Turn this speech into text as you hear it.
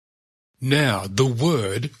Now, the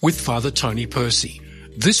Word with Father Tony Percy.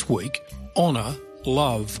 This week, honour,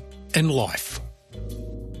 love and life.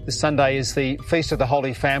 This Sunday is the Feast of the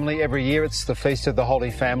Holy Family. Every year it's the Feast of the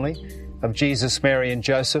Holy Family of Jesus, Mary and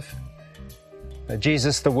Joseph.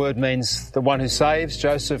 Jesus, the word means the one who saves.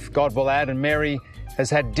 Joseph, God will add. And Mary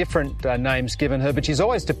has had different names given her, but she's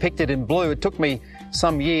always depicted in blue. It took me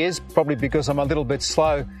some years, probably because I'm a little bit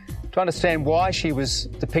slow, to understand why she was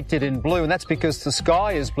depicted in blue. And that's because the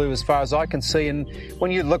sky is blue as far as I can see. And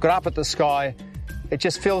when you look up at the sky, it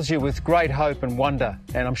just fills you with great hope and wonder.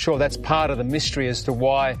 And I'm sure that's part of the mystery as to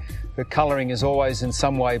why the colouring is always in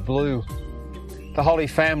some way blue. The Holy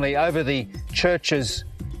Family, over the Church's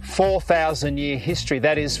 4,000-year history,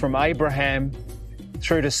 that is from Abraham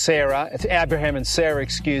through to Sarah, Abraham and Sarah,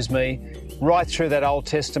 right through that Old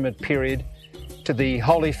Testament period, to the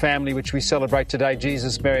Holy Family, which we celebrate today,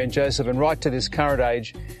 Jesus, Mary and Joseph, and right to this current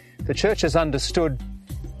age, the Church has understood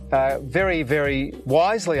very, very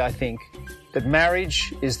wisely, I think, that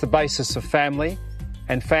marriage is the basis of family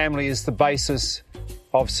and family is the basis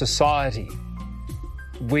of society.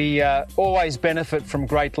 We always benefit from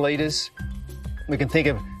great leaders. We can think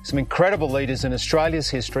of some incredible leaders in Australia's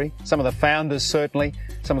history, some of the founders certainly,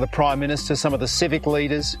 some of the prime ministers, some of the civic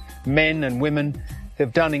leaders, men and women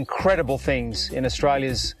who've done incredible things in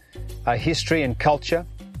Australia's history and culture.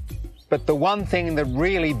 But the one thing that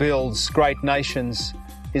really builds great nations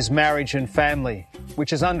is marriage and family,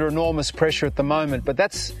 which is under enormous pressure at the moment. But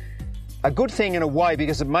that's a good thing in a way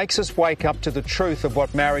because it makes us wake up to the truth of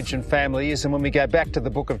what marriage and family is. And when we go back to the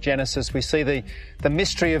book of Genesis, we see the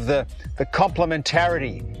mystery of the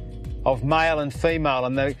complementarity of male and female.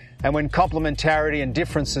 And when complementarity and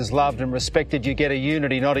difference is loved and respected, you get a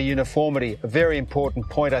unity, not a uniformity. A very important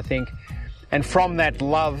point, I think. And from that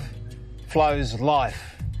love flows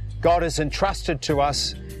life. God has entrusted to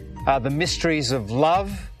us the mysteries of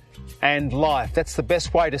love and life. That's the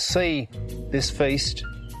best way to see this feast.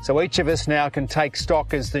 So each of us now can take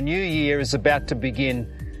stock as the new year is about to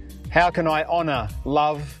begin. How can I honour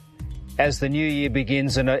love as the new year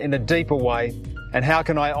begins in a deeper way? And how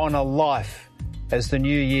can I honour life as the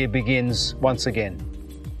new year begins once again?